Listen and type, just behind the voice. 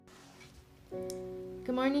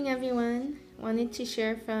Good morning, everyone. Wanted to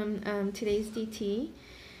share from today's DT.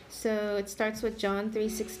 So it starts with John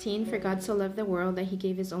 3:16. For God so loved the world that he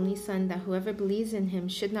gave his only son, that whoever believes in him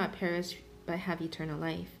should not perish but have eternal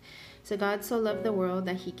life. So God so loved the world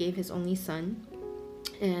that he gave his only son.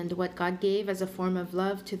 And what God gave as a form of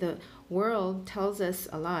love to the world tells us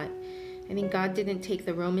a lot. I think God didn't take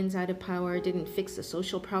the Romans out of power, didn't fix the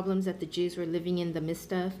social problems that the Jews were living in the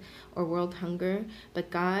midst of, or world hunger,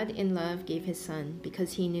 but God in love gave his son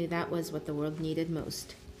because he knew that was what the world needed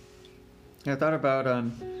most. Yeah, I thought about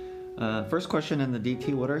first question in the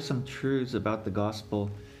DT, what are some truths about the gospel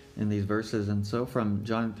in these verses? And so from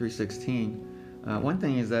John 3:16, one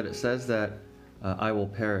thing is that it says that I will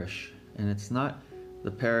perish. And it's not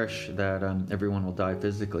the perish that everyone will die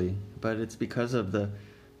physically, but it's because of the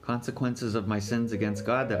consequences of my sins against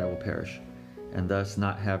God that I will perish and thus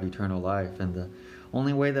not have eternal life. And the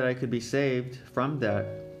only way that I could be saved from that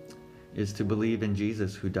is to believe in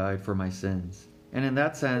Jesus who died for my sins. And in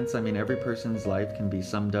that sense, every person's life can be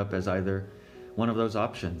summed up as either one of those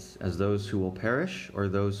options, as those who will perish or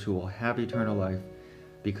those who will have eternal life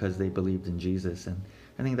because they believed in Jesus. And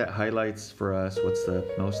I think that highlights for us what's the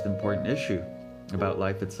most important issue about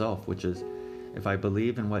life itself, which is if I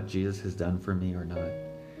believe in what Jesus has done for me or not.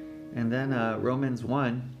 And then Romans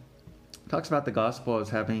 1 talks about the gospel as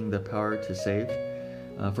having the power to save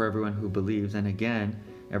for everyone who believes. And again,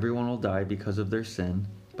 everyone will die because of their sin,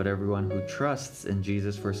 but everyone who trusts in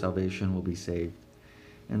Jesus for salvation will be saved.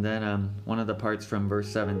 And then one of the parts from verse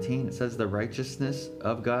 17, it says the righteousness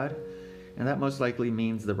of God. And that most likely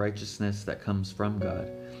means the righteousness that comes from God.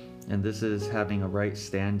 And this is having a right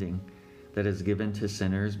standing that is given to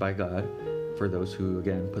sinners by God for those who,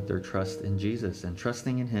 again, put their trust in Jesus and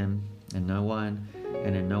trusting in him and in no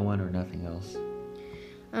one or nothing else.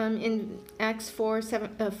 In Acts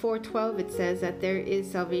 4:12, it says that there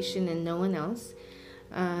is salvation in no one else.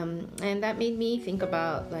 And that made me think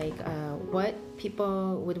about what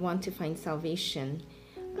people would want to find salvation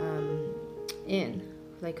in.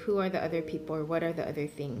 Like, who are the other people, or what are the other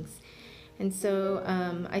things? And so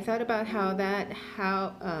I thought about how that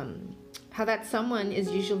someone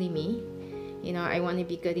is usually me. I want to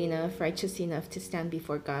be good enough, righteous enough to stand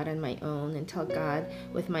before God on my own and tell God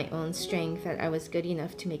with my own strength that I was good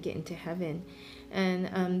enough to make it into heaven.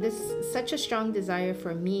 And this is such a strong desire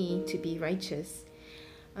for me to be righteous.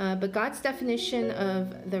 But God's definition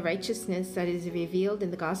of the righteousness that is revealed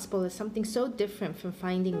in the gospel is something so different from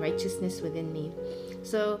finding righteousness within me.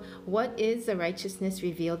 So what is the righteousness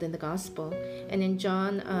revealed in the gospel? And in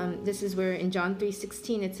John, this is where in John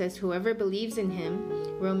 3:16 it says, whoever believes in him,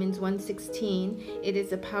 Romans 1:16, it is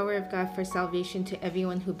the power of God for salvation to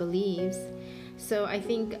everyone who believes. So I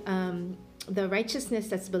think the righteousness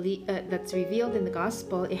that's revealed in the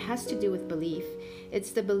gospel, it has to do with belief.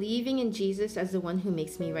 It's the believing in Jesus as the one who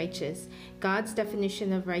makes me righteous. God's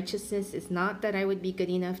definition of righteousness is not that I would be good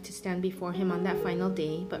enough to stand before him on that final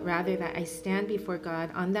day, but rather that I stand before God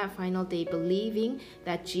on that final day believing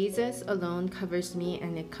that Jesus alone covers me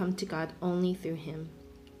and I come to God only through him.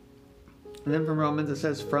 And then from Romans it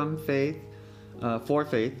says from faith, for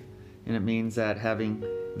faith, and it means that having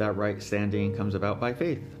that right standing comes about by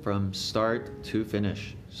faith from start to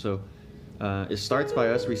finish. So it starts by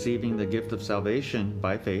us receiving the gift of salvation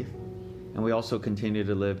by faith, and we also continue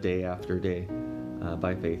to live day after day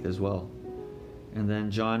by faith as well. And then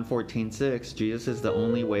John 14:6, Jesus is the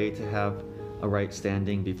only way to have a right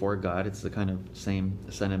standing before God. It's the kind of same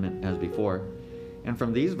sentiment as before. And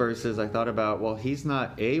from these verses, I thought about, well, he's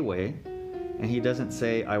not a way, and he doesn't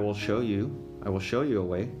say, I will show you a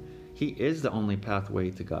way. He is the only pathway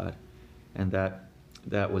to God. And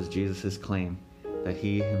that was Jesus' claim, that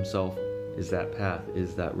he himself is that path,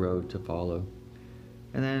 is that road to follow.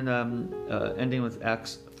 And then ending with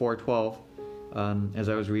Acts 4:12, as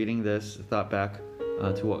I was reading this, I thought back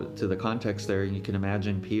to the context there. You can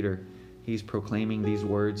imagine Peter, he's proclaiming these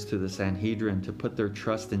words to the Sanhedrin to put their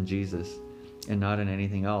trust in Jesus and not in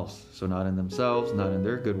anything else. So not in themselves, not in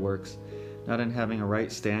their good works, not in having a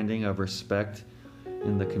right standing of respect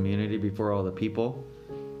in the community before all the people.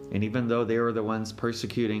 And even though they were the ones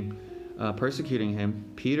persecuting him,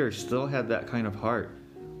 Peter still had that kind of heart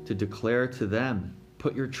to declare to them,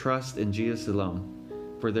 put your trust in Jesus alone,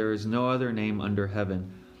 for there is no other name under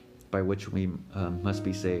heaven by which we must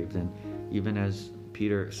be saved. And even as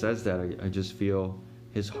Peter says that, I just feel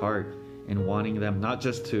his heart in wanting them not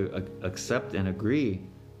just to accept and agree,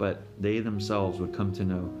 but they themselves would come to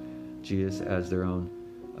know Jesus as their own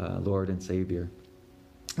Lord and Savior.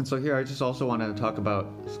 And so here I just also wanted to talk about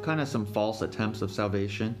kind of some false attempts of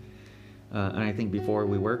salvation. And I think before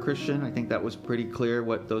we were Christian, I think that was pretty clear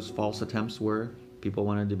what those false attempts were. People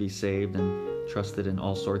wanted to be saved and trusted in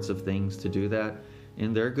all sorts of things to do that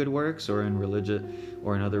in their good works or in religion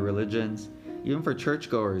or in other religions. Even for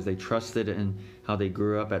churchgoers, they trusted in how they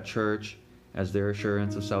grew up at church as their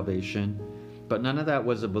assurance of salvation. But none of that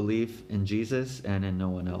was a belief in Jesus and in no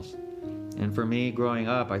one else. And for me, growing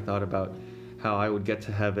up, I thought about how I would get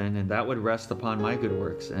to heaven, and that would rest upon my good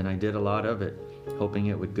works, and I did a lot of it, hoping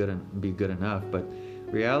it would be good enough. But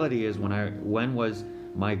reality is, when was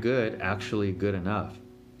my good actually good enough?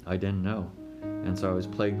 I didn't know, and so I was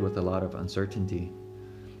plagued with a lot of uncertainty.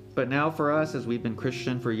 But now for us, as we've been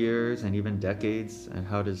Christian for years and even decades, and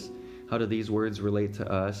how do these words relate to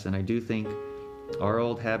us? And I do think our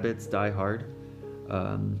old habits die hard.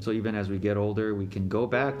 So even as we get older, we can go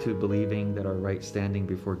back to believing that our right standing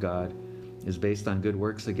before God is based on good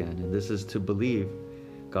works again. And this is to believe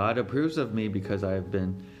God approves of me because I have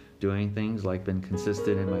been doing things like been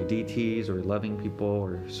consistent in my DTs or loving people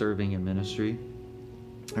or serving in ministry.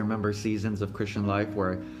 I remember seasons of Christian life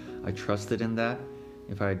where I trusted in that.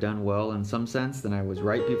 If I had done well in some sense, then I was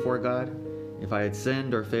right before God. If I had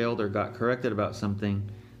sinned or failed or got corrected about something,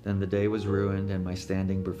 then the day was ruined and my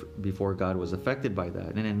standing before God was affected by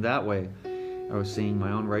that. And in that way, I was seeing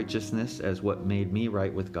my own righteousness as what made me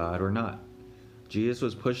right with God or not. Jesus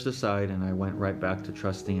was pushed aside and I went right back to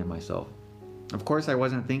trusting in myself. Of course, I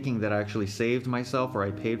wasn't thinking that I actually saved myself or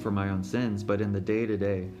I paid for my own sins, but in the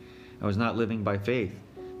day-to-day, I was not living by faith.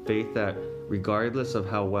 Faith that regardless of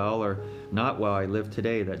how well or not well I live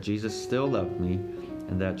today, that Jesus still loved me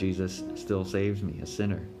and that Jesus still saves me, a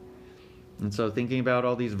sinner. And so thinking about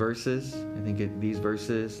all these verses, I think these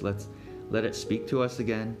verses, let it speak to us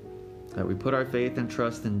again, that we put our faith and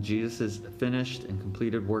trust in Jesus' finished and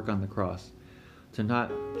completed work on the cross, to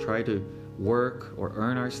not try to work or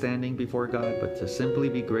earn our standing before God, but to simply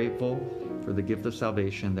be grateful for the gift of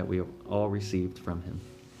salvation that we have all received from Him.